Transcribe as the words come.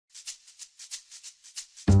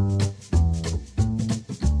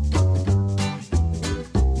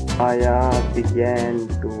Maya began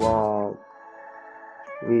to walk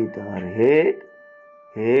with her head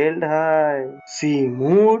held high. She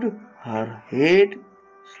moved her head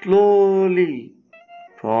slowly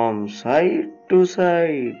from side to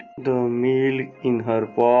side. The milk in her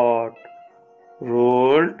pot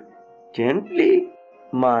rolled gently.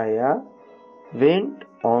 Maya went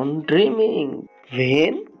on dreaming.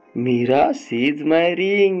 When Mira sees my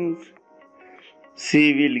rings, she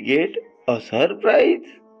will get a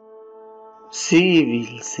surprise. She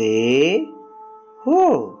will say,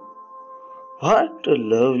 "Oh, what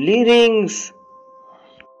lovely rings!"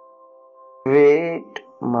 Wait,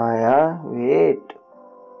 Maya, wait.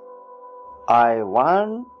 I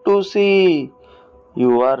want to see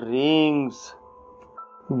your rings.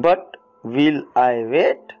 But will I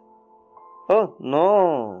wait? Oh no.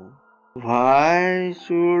 Why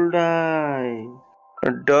should I?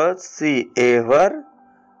 Does she ever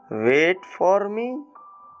wait for me?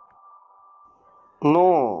 No.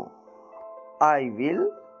 I will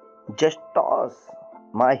just toss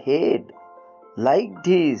my head like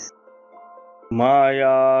this.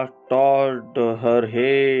 Maya tossed her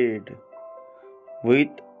head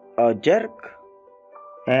with a jerk.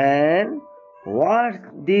 And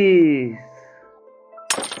what's this?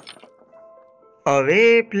 Away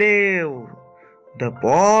flew the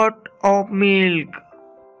pot of milk.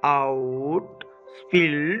 Out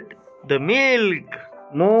spilled the milk.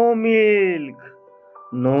 No milk,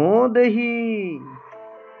 no dahi,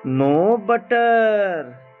 no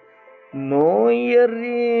butter, no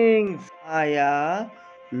earrings. Aya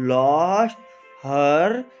lost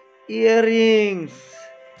her earrings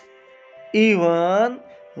even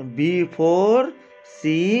before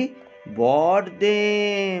she bought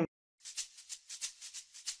them.